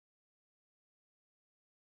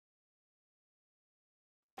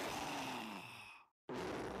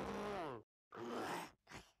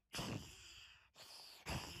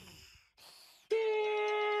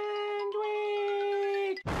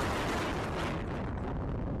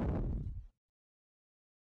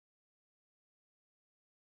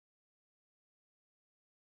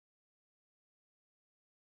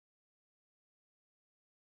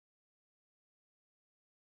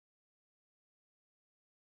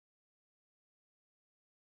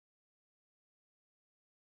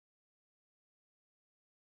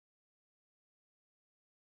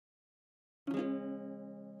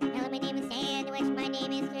my name is Sandwich, my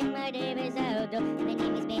name is Murder Risotto, my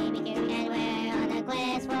name is Baby Carrot, and we're on a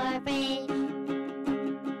quest for Fridge.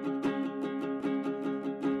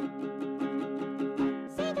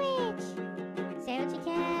 Sandwich! Say what you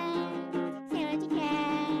can, say what you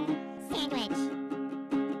can. Sandwich!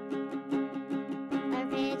 Our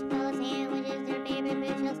fridge full of sandwiches, their favorite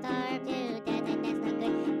food shall starve to death, and that's not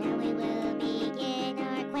good. Now we will begin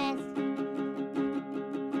our quest.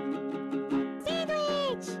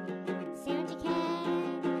 Sandwich! Say what you can,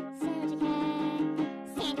 say what you can.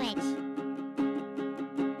 Sandwich!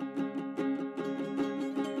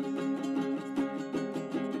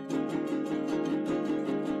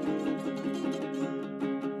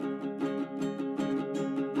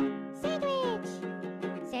 Sandwich!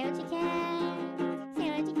 Say what you can, say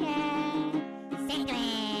what you can. Sandwich!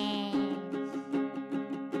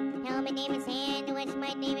 Hello, my name is Sandwich,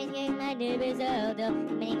 my name is Gary, my name is Odo,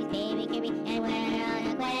 my name is Baby Kirby, and we're on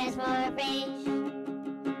a quest for a Fridge.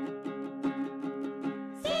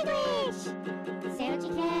 Sandwich! Say what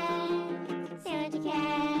you can, say what you can.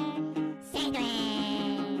 Sandwich!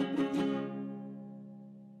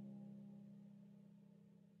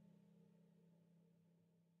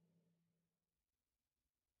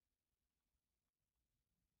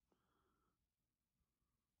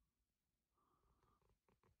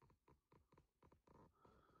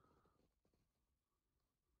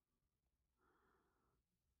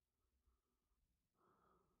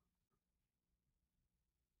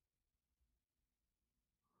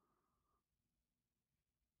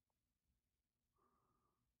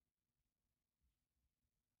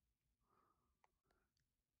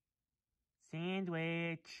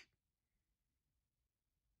 Sandwich.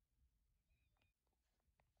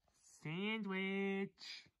 Sandwich.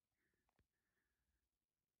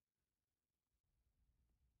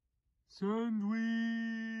 Sandwich.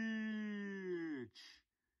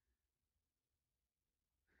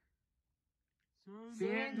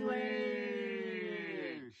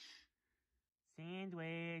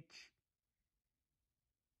 Sandwich.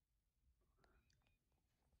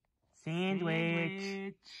 Sandwich.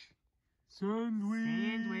 Sandwich.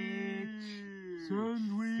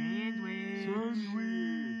 Sandwich. Sandwich. Sandwich.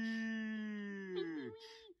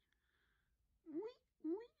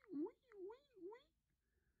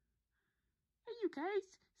 Hey, you guys,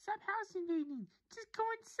 stop house invading. Just go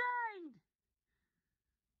inside.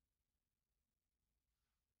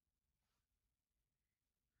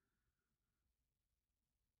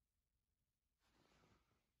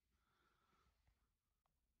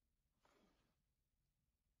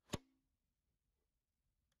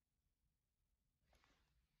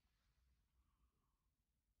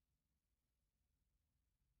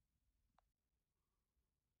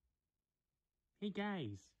 Hey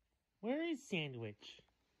guys, where is Sandwich?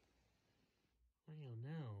 I don't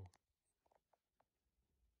know.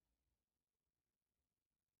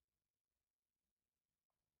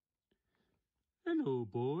 Hello,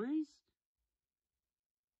 boys.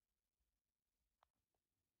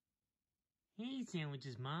 Hey,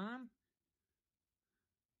 Sandwich's mom.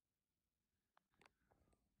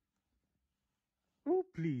 Oh,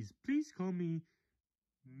 please call me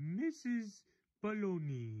Mrs.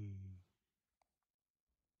 Baloney.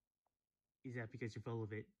 Is that because you're full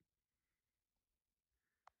of it?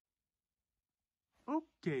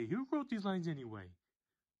 Okay, who wrote these lines anyway?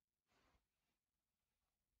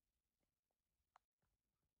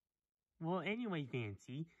 Well, anyway,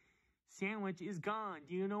 Fancy, Sandwich is gone.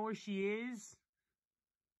 Do you know where she is?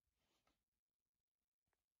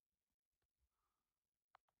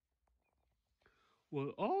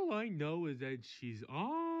 Well, all I know is that she's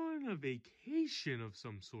on a vacation of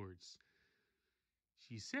some sorts.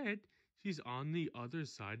 She said she's on the other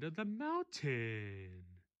side of the mountain.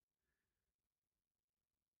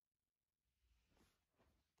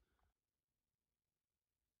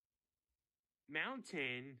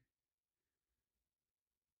 Mountain?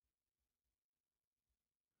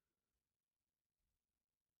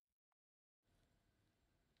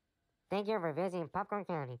 Thank you for visiting Popcorn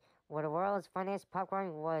County, where the world's finest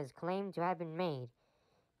popcorn was claimed to have been made.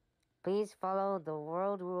 Please follow the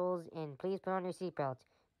world rules and please put on your seatbelt.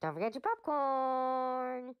 Don't forget your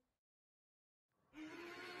popcorn!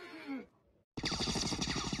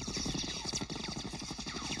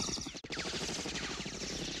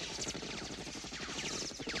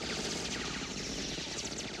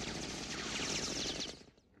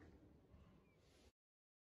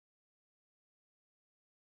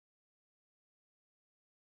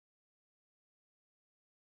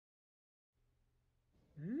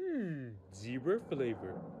 Zebra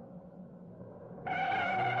flavor.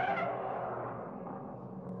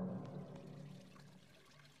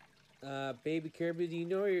 Baby Kirby, do you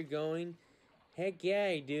know where you're going? Heck yeah,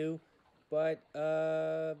 I do. But,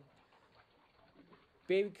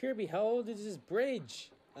 Baby Kirby, how old is this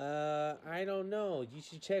bridge? I don't know. You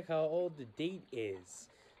should check how old the date is.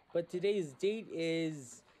 But today's date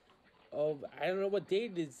is... Oh, I don't know what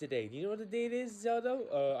date it is today. Do you know what the date is,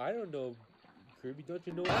 Zelda? I don't know. Kirby, don't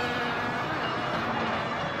you know?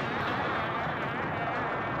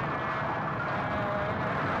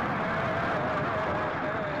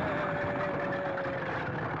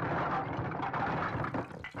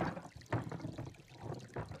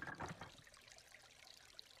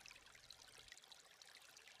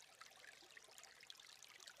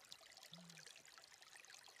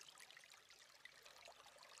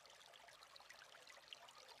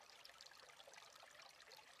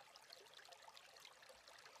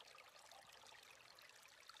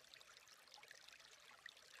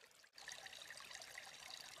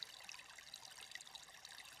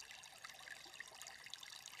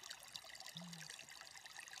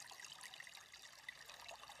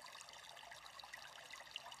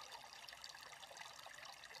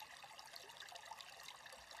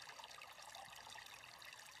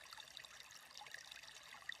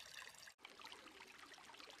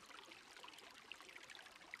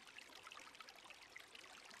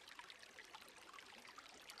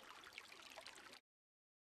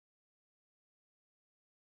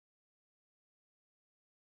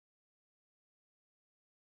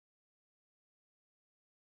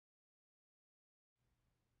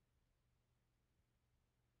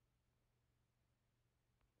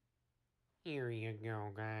 Here you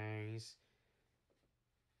go, guys.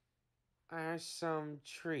 Some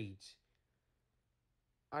treat.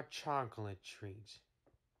 A chocolate treat.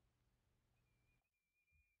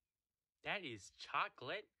 That is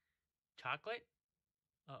chocolate? Chocolate?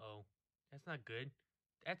 Uh-oh. That's not good.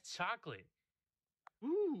 That's chocolate.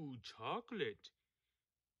 Ooh, chocolate.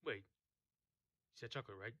 Wait. You said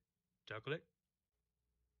chocolate, right? Chocolate?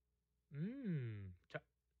 Mmm.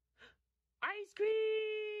 Ice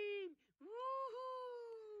cream! Woohoo!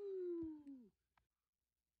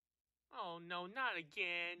 Oh no, not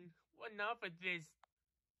again. Enough of this.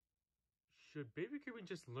 Should Baby Kirby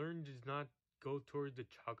just learn to not go towards the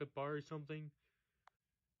chocolate bar or something?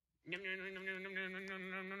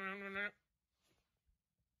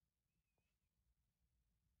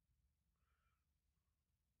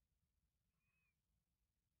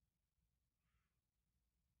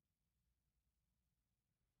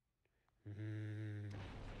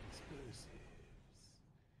 Explosives.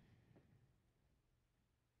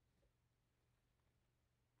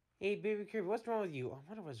 Hey, Baby Kirby, what's wrong with you? I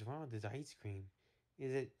wonder what's wrong with this ice cream.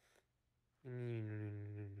 Is it...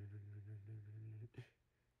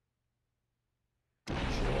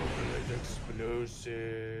 Chocolate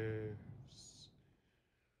explosives.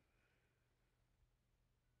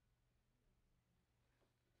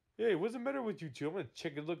 Hey, what's the matter with you two? I'm gonna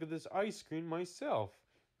check a look at this ice cream myself.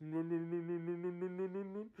 No, no, no, no, no, no, no, no, no,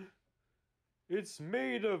 no. It's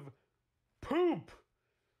made of poop.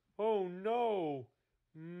 Oh no.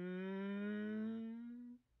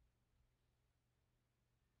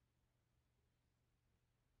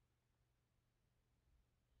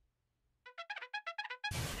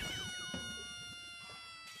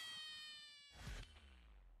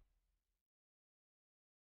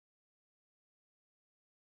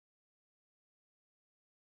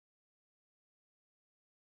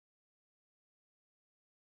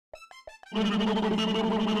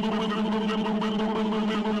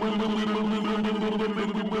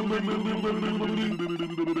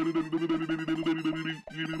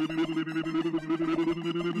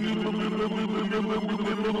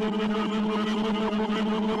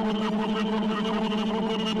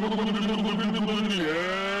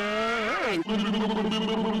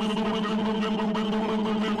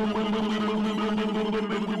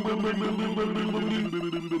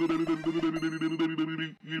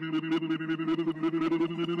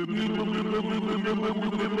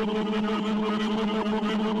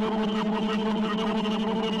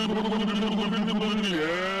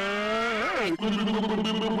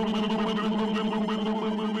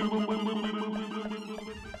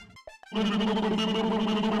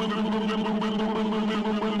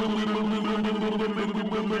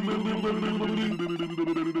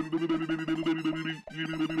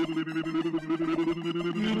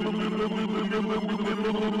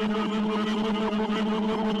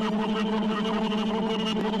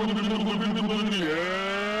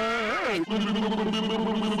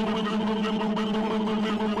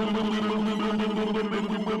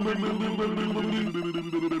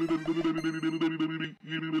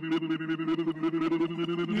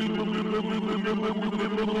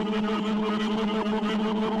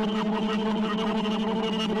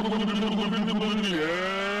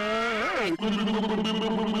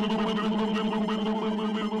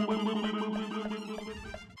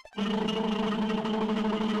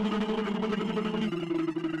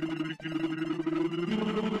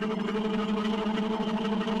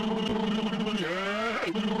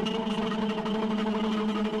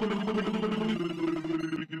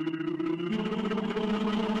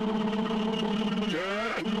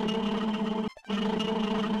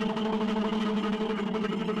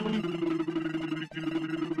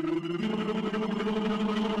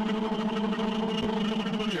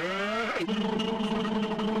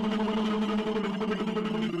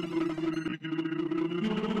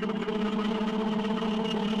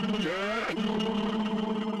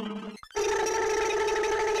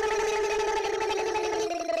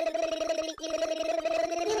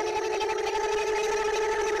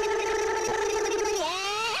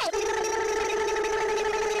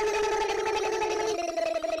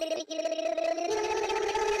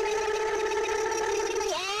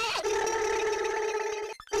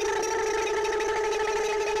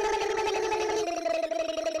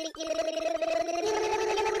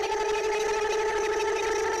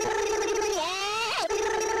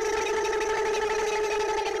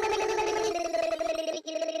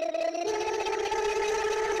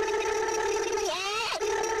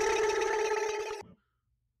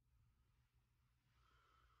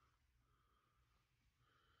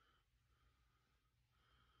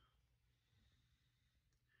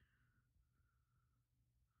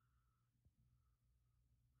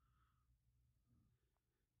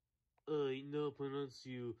 I now pronounce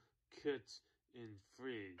you cat and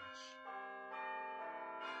fridge.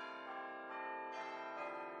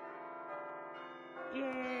 Yay!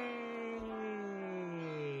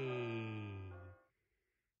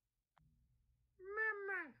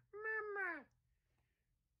 Mama, mama,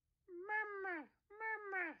 mama,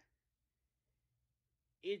 mama.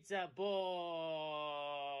 It's a boy.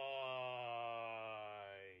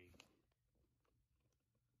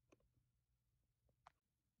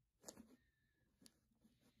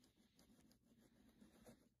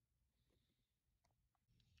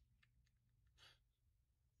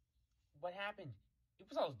 What happened? It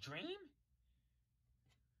was all a dream?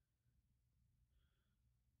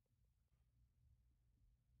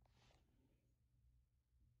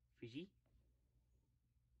 Fridgie?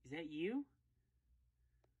 Is that you?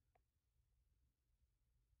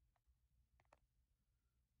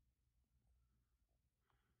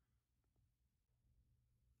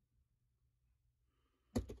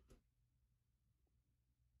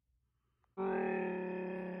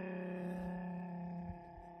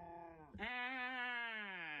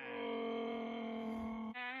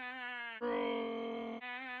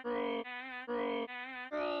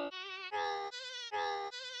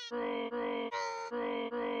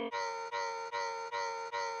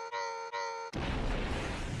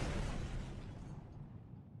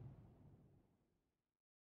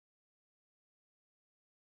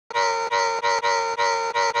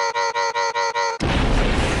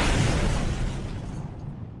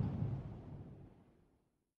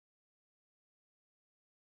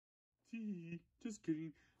 Just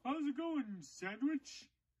kidding. How's it going, sandwich?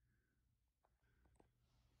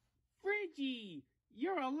 Fridgie,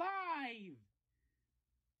 you're alive!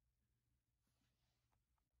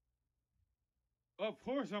 Of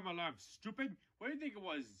course I'm alive, stupid. What do you think it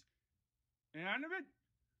was? Inanimate?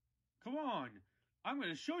 Come on, I'm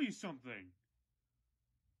gonna show you something.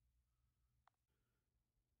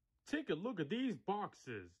 Take a look at these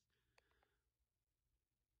boxes.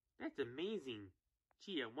 That's amazing.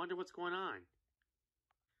 Gee, I wonder what's going on.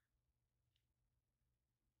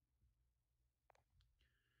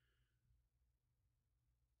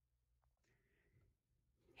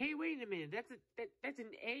 Hey, wait a minute. That's an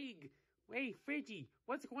egg. Wait, Fridgie,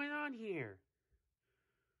 what's going on here?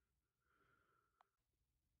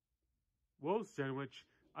 Well, Sandwich,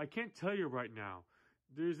 I can't tell you right now.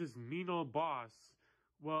 There's this mean old boss.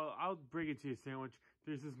 Well, I'll bring it to you, Sandwich.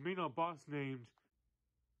 There's this mean old boss named...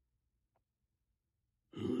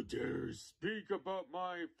 Who dares speak about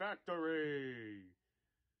my factory?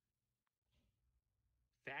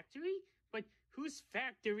 Factory? But whose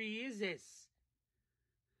factory is this?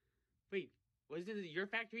 Wait, wasn't it your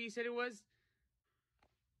factory you said it was?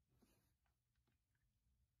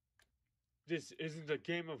 This isn't a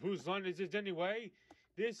game of whose line is it anyway.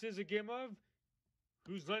 This is a game of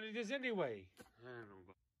whose line it is anyway. I don't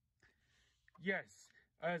know. Yes,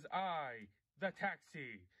 as I, the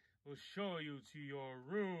taxi, will show you to your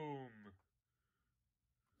room.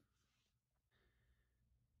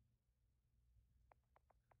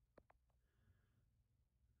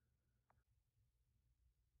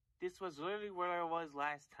 This was literally where I was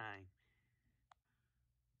last time.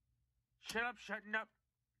 Shut up, shutting up.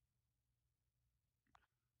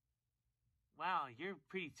 Wow, you're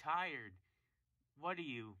pretty tired. What are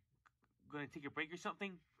you, gonna take a break or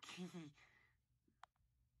something?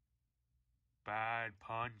 Bad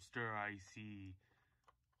punster, I see.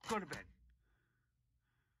 Go to bed.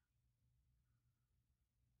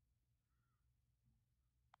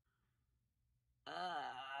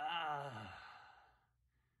 Ah.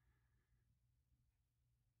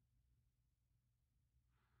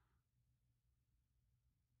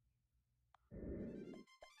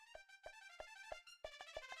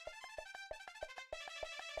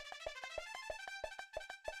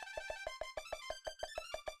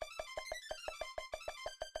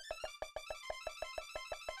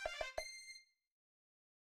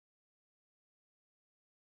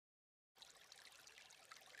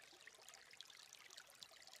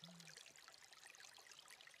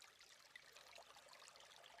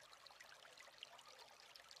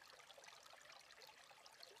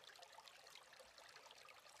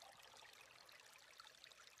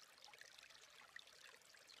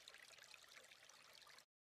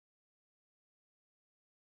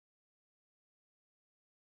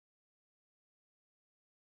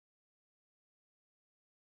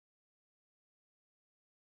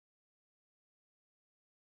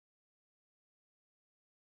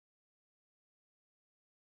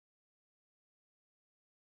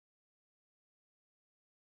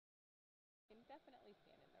 You can definitely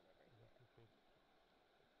stand in the river here.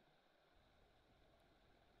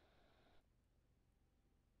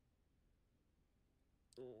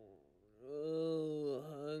 Oh,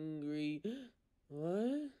 hungry.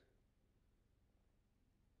 What?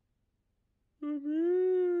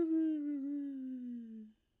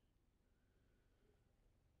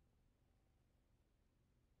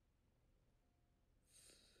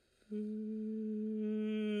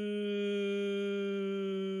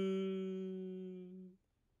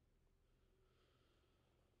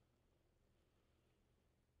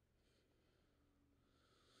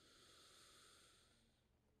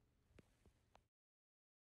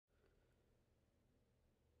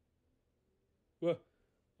 What?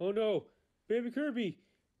 Oh no, baby Kirby,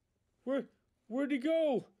 where'd he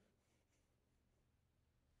go?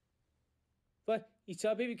 But you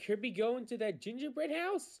saw baby Kirby go into that gingerbread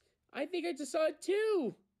house? I think I just saw it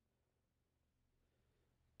too.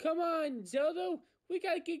 Come on, Zelda, we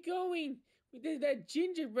gotta get going. We did that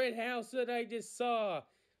gingerbread house that I just saw.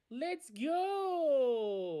 Let's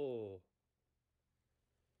go.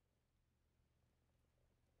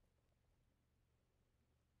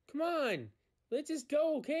 Come on, let's just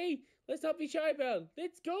go, okay? Let's not be shy about it.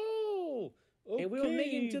 Let's go. Okay. And we'll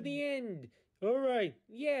make it to the end. All right.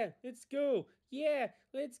 Yeah, let's go. Yeah,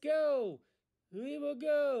 let's go. We will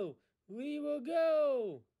go. We will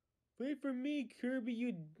go. Wait for me, Kirby,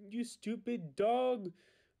 you stupid dog.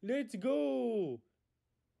 Let's go.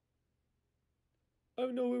 I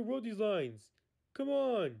don't know where wrote these lines. Come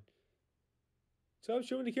on. Stop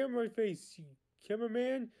showing the camera my face, you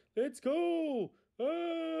cameraman. Let's go.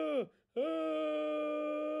 Ah, ah.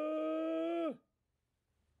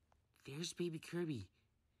 There's baby Kirby.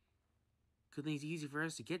 Good thing it's easy for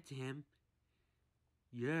us to get to him.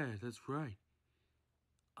 Yeah, that's right.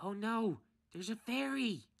 Oh no, there's a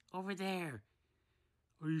fairy over there.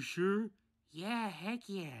 Are you sure? Yeah, heck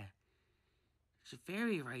yeah. There's a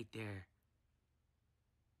fairy right there.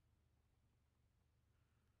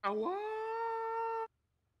 What?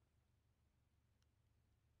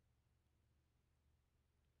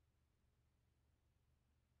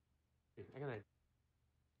 I gotta.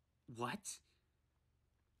 What?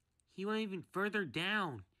 He went even further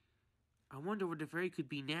down. I wonder what the fairy could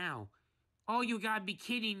be now. Oh, you gotta be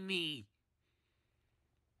kidding me.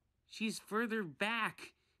 She's further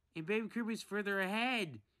back, and baby Kirby's further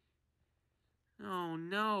ahead. Oh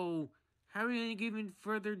no. How are we gonna get even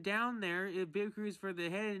further down there if baby Kirby's further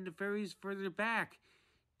ahead and the fairy's further back?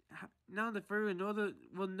 Now the fairy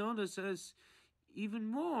will notice us even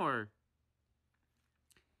more.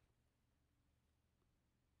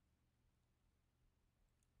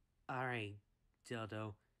 Alright,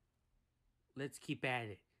 Zeldo. Let's keep at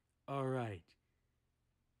it. Alright.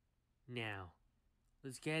 Now,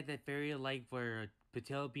 let's get that fairy like where a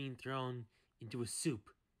potato being thrown into a soup.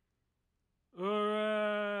 Alright.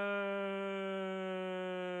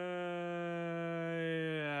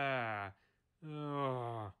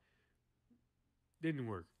 Oh, didn't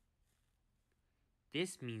work.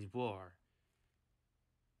 This means war.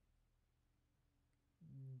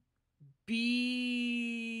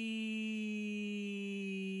 Beans!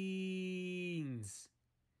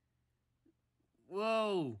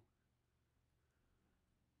 Whoa!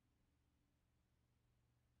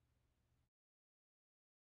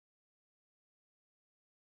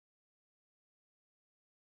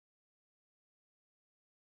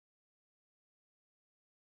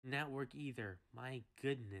 Not work either. My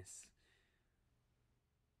goodness.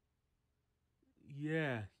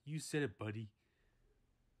 Yeah, you said it, buddy.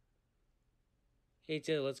 Hey,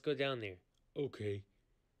 Taylor, let's go down there. Okay.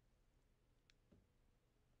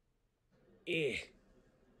 Eh.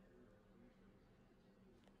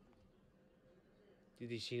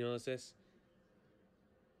 Did she notice this?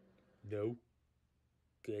 No.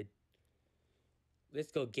 Good.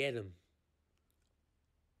 Let's go get him.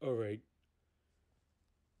 All right.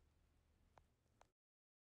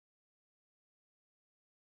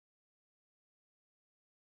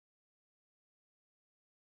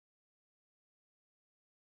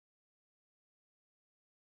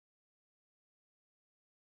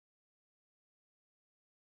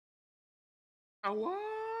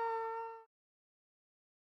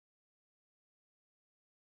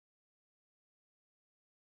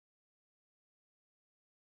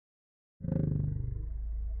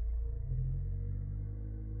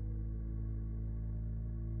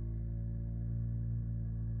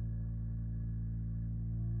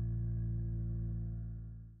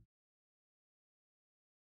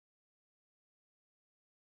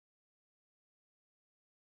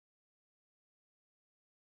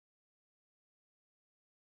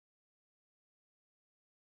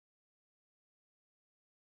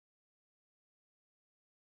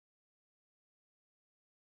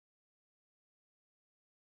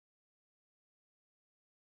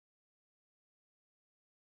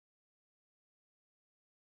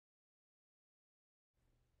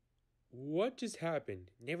 What just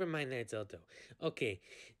happened? Never mind that, Zelda. Okay,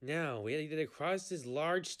 now we gotta cross this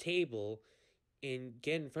large table and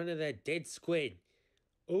get in front of that dead squid.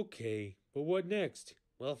 Okay, but what next?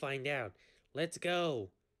 We'll find out. Let's go.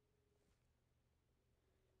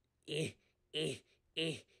 Eh, eh,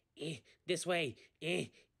 eh, eh. This way. Eh,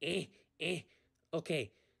 eh, eh.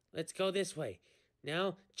 Okay, let's go this way.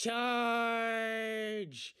 Now,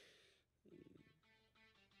 charge!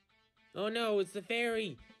 Oh no, it's the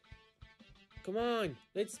fairy! Come on,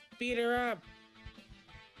 let's beat her up!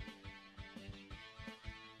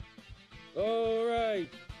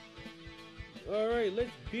 Alright! Alright,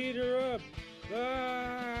 let's beat her up!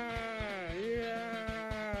 Ah! Yeah!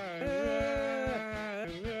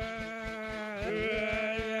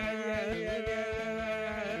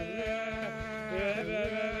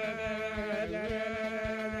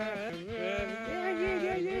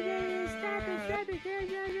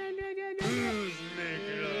 Who's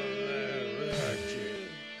making all that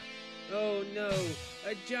racket? Oh no,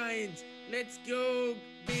 a giant! Let's go,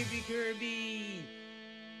 baby Kirby!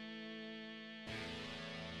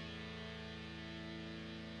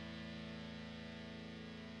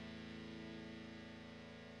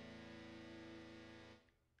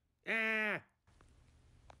 Ah!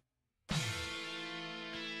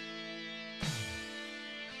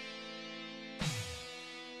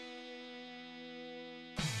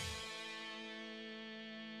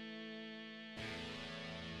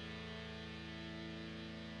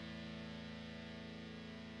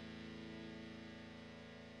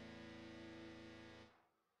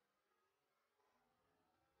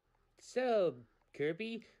 So,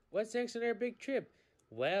 Kirby, what's next on our big trip?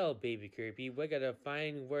 Well, baby Kirby, we gotta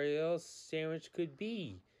find where else Sandwich could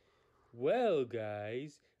be. Well,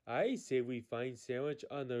 guys, I say we find Sandwich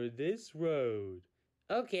under this road.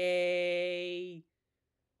 Okay.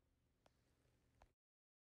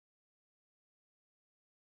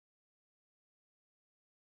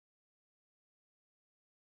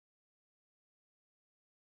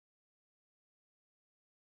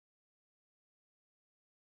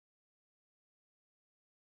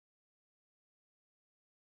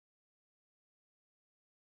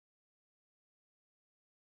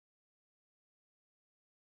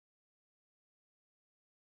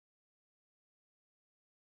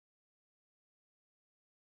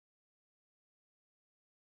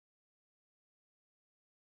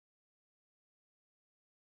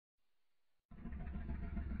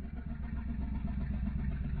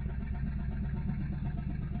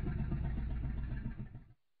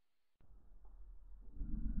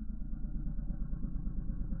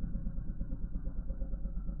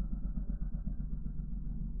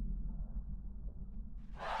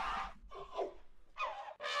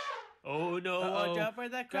 Oh no, watch out for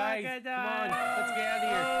the Guys, crocodile! come on, let's get out of here.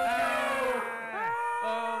 Ah!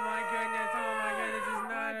 Oh my goodness, this is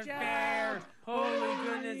not Watch fair. out. Holy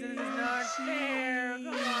goodness, this is not fair. Come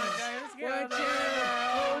on, guys, let's get out Watch of here.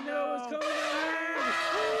 out. Oh no, it's coming on.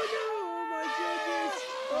 Oh no, oh my goodness.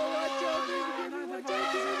 Oh, watch out, baby, watch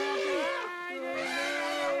out, baby. Oh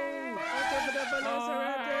no. Watch out for the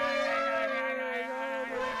velociraptor. Oh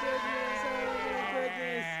my goodness, oh my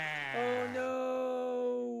goodness. Oh no.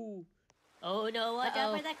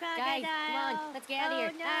 Guys, come on, let's get out of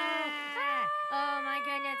here. No. Ah! Oh my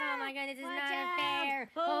goodness, this is Watch not out. fair.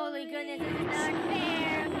 Holy goodness, this is not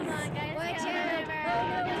fair. Come on, guys, Watch let's get out. out of here. Oh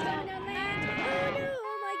no, it's coming on land. Oh no,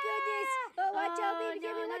 oh my goodness. Oh, watch out, baby no,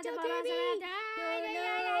 Kirby, not watch the out, Kirby. velociraptor. Oh no.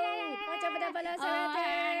 Watch out for the velociraptor.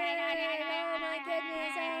 Oh my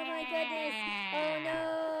goodness, oh my goodness. Oh no.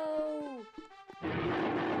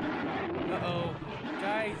 Uh-oh.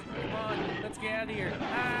 Guys, come on. Let's get out of here.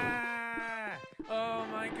 Ah! Oh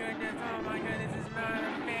my goodness, this is not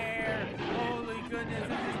fair. Holy goodness,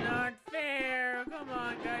 this is not fair. Come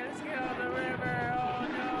on, guys, let's get out of the river. Oh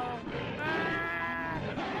no. Ah!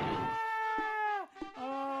 Ah!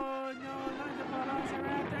 Oh no, not the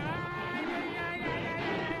velociraptor.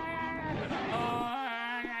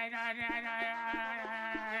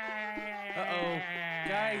 Uh-oh.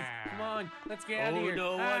 Guys, come on, let's get out of here. Oh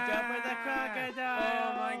no, watch out for the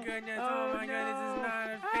crocodile. Oh my goodness, this is not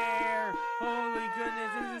fair. Holy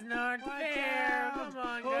goodness, this is not fair. Come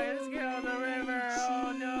on, guys, let's get out of the river.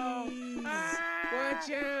 Oh no. Watch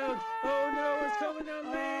out. Oh no, it's coming on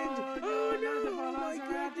land. Oh no, oh my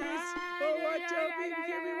goodness. Oh, watch out, baby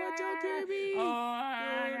Kirby, watch out, Kirby. Oh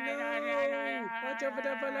no. Watch out for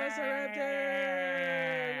the velociraptor.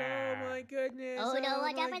 Oh my goodness. Oh no,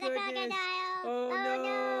 watch out my for the goodness. crocodile. Oh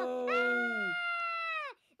no.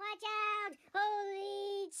 Watch out!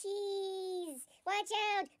 Holy cheese! Watch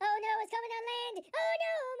out! Oh no, it's coming on land! Oh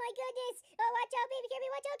no! Oh my goodness! Oh, watch out, baby Kirby!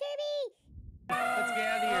 Watch out, Kirby! Let's get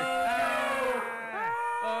out of here.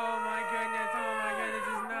 Oh my goodness, this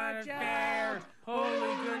is not fair.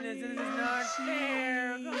 Holy goodness, this is not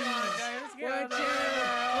fair. Come on, guys, let's get out of the river.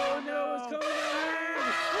 Oh no, it's coming on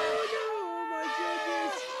land. Oh no, oh my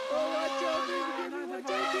goodness. Oh, watch out, baby Kirby, watch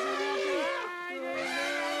out, Kirby. Oh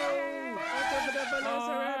no. Watch out for the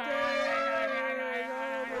velociraptor.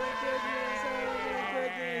 Oh my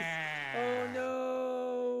goodness, oh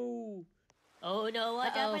no. Oh no,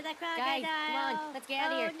 watch out for the crocodile. Guys, come on, let's get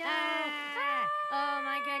out of here. no. Ah! Oh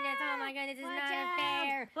my goodness, this is Watch not out.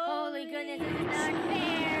 fair. Holy goodness, this is not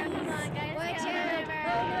fair. Come on, guys, Watch let's get out of out! the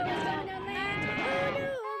river. Oh no, it's coming on land! Oh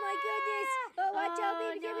no! Oh my goodness! Oh, watch out,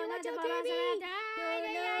 baby Kirby! Watch out, Kirby! Oh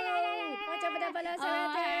no! Watch out for the velociraptor!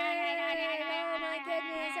 Oh my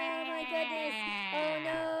goodness! Oh my goodness! Oh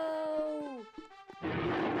no!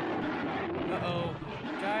 Uh-oh.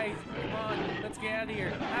 Guys, come on, let's get out of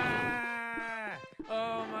here. Ah!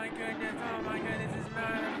 Oh my goodness, this is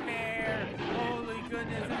not fair. Holy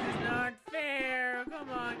goodness, this is not fair. Come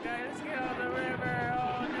on, guys, let's get out of the river.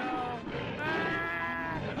 Oh no. Ah!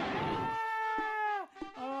 Ah!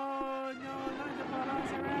 Oh no, not the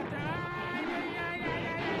velociraptor.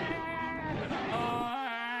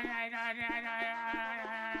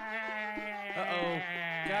 Uh-oh.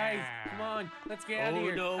 Guys, come on, let's get out of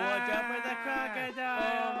here. Oh no, watch out for the crocodile.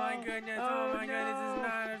 Oh my goodness, this is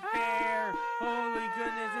not fair. Holy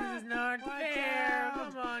goodness, this is not fair.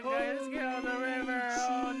 Come on, guys, let's get out of the river.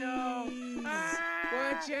 Oh no.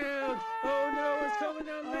 Watch out. Oh no, it's coming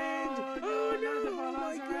on land. Oh no, oh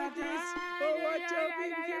my goodness. Oh, watch out,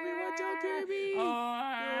 baby Kirby, watch out, Kirby. Oh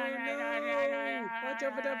no. Watch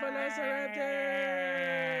out for the velociraptor.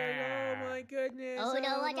 Oh my goodness. Oh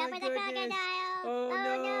no! Watch out my for the goodness. crocodile! Oh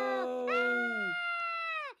no.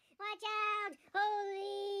 Watch out!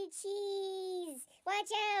 Holy cheese!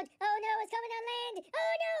 Watch out! Oh no, it's coming on land!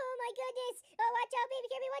 Oh no! Oh my goodness! Oh, watch out, baby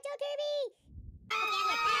Kirby! Watch out, Kirby! Oh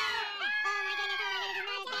my goodness! Oh my goodness!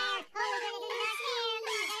 It's not fair! Holy goodness!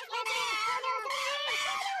 It's not fair! Watch out!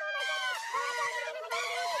 Oh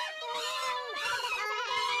no! It's coming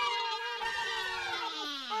on land! Oh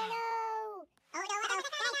no! Oh my goodness! Oh, watch out, baby Kirby! Watch out! Oh no! Oh no! Oh no!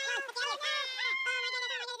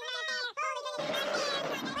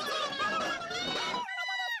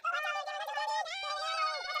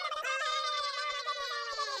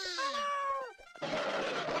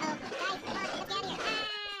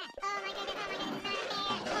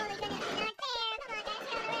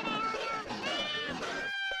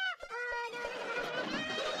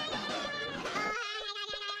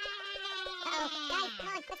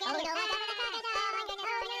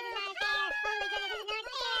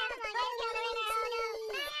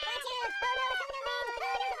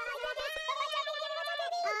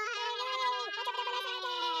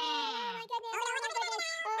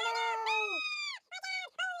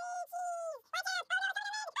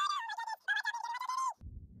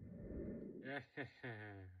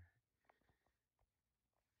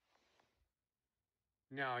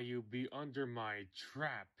 Now you be under my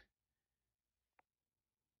trap.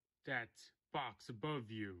 That box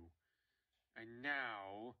above you. And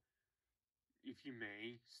now, if you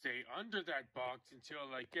may, stay under that box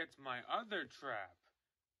until I get my other trap.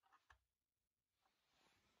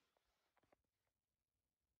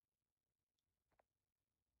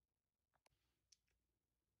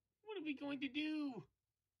 are we going to do?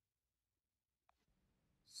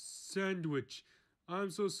 Sandwich. I'm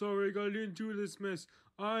so sorry I got into this mess.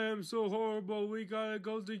 I am so horrible. We gotta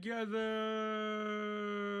go together.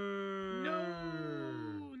 No,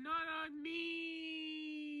 not on me.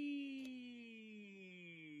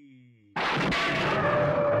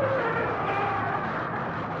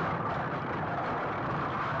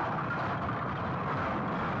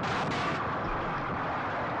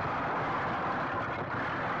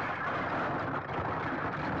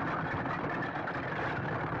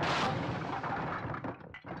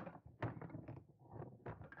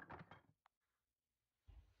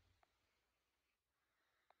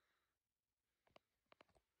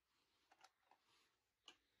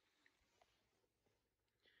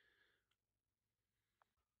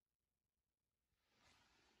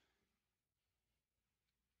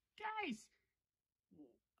 Guys,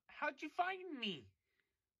 how'd you find me?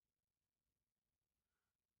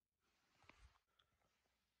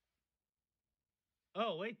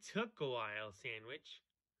 Oh, it took a while, Sandwich.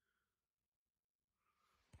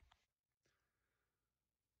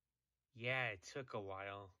 Yeah, it took a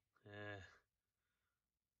while.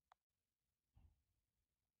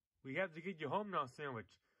 We have to get you home now,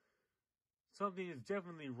 Sandwich. Something is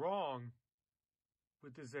definitely wrong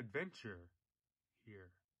with this adventure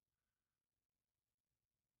here.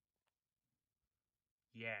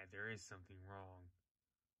 Yeah, there is something wrong.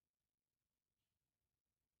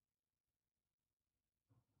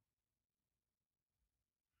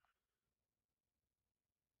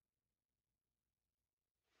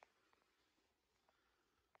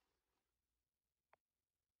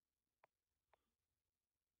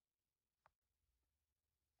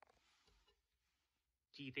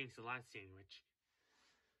 Gee, thanks a lot, Sandwich.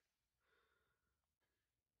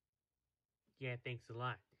 Yeah, thanks a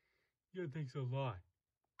lot. Yeah, thanks a lot.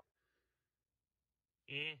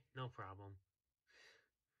 No problem.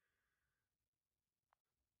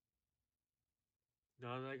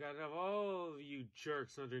 Now that I got all of you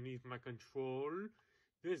jerks underneath my control,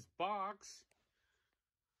 this box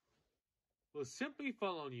will simply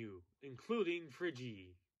fall on you, including Fridgie.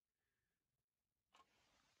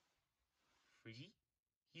 Fridgie?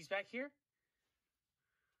 He's back here?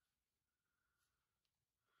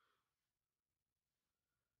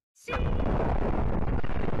 See?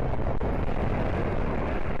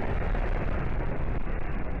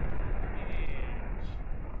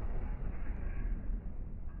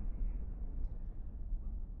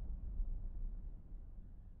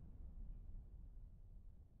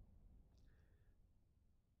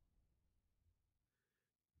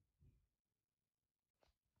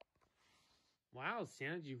 Wow,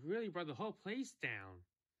 Santa, you really brought the whole place down.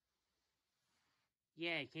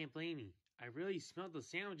 Yeah, I can't blame you. I really smelled the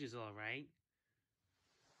sandwiches all right.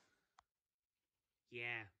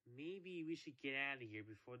 Yeah, maybe we should get out of here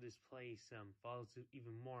before this place falls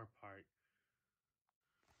even more apart.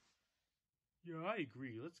 Yeah, I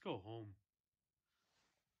agree. Let's go home.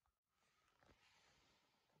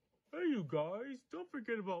 Hey, you guys, don't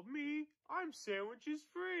forget about me. I'm Sandwich's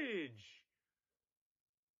Fridge.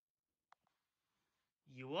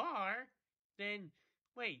 You are? Then,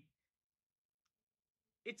 wait.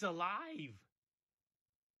 It's alive.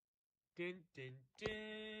 Dun, dun, dun.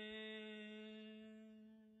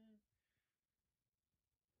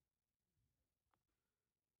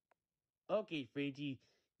 Okay, Fridgie,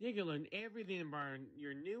 you can learn everything about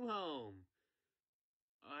your new home.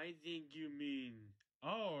 I think you mean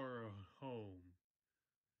our home.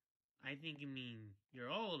 I think you mean your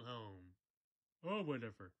old home. Oh,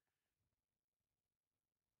 whatever.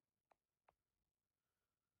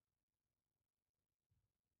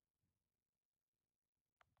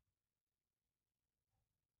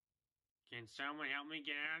 Can someone help me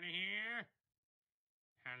get out of here?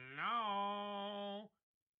 Hello?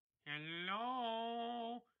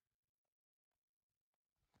 Hello?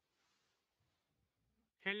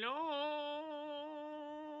 Hello?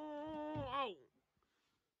 Oh!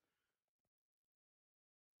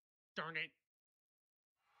 Darn it.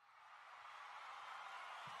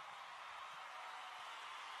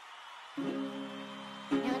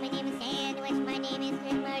 Hello, my name is Sandwich, my name is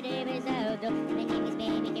Chris, my name is Aldo, my name is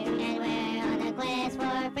Baby Girl, and we're on a quest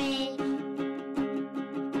for Fridge.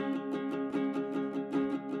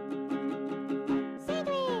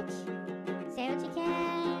 Sandwich! Sandwich you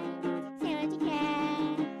can! Sandwich you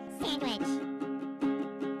can! Sandwich!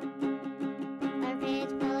 Our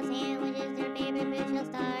fridge full of sandwiches, their favorite food shall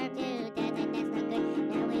starve to death, and that's not good.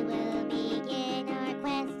 Now we will begin our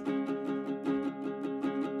quest.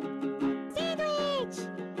 Sandwich!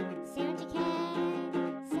 Sandwich you can!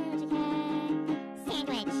 Sandwich you can!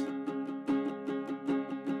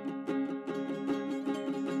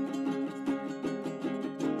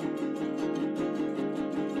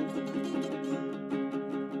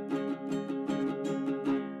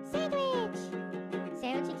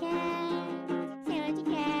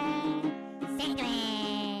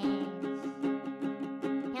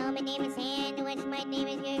 name is Sandwich. My name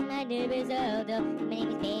is Zelda. My name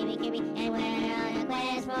is Baby Kirby, and we're on a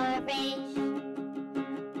quest for Fridgie.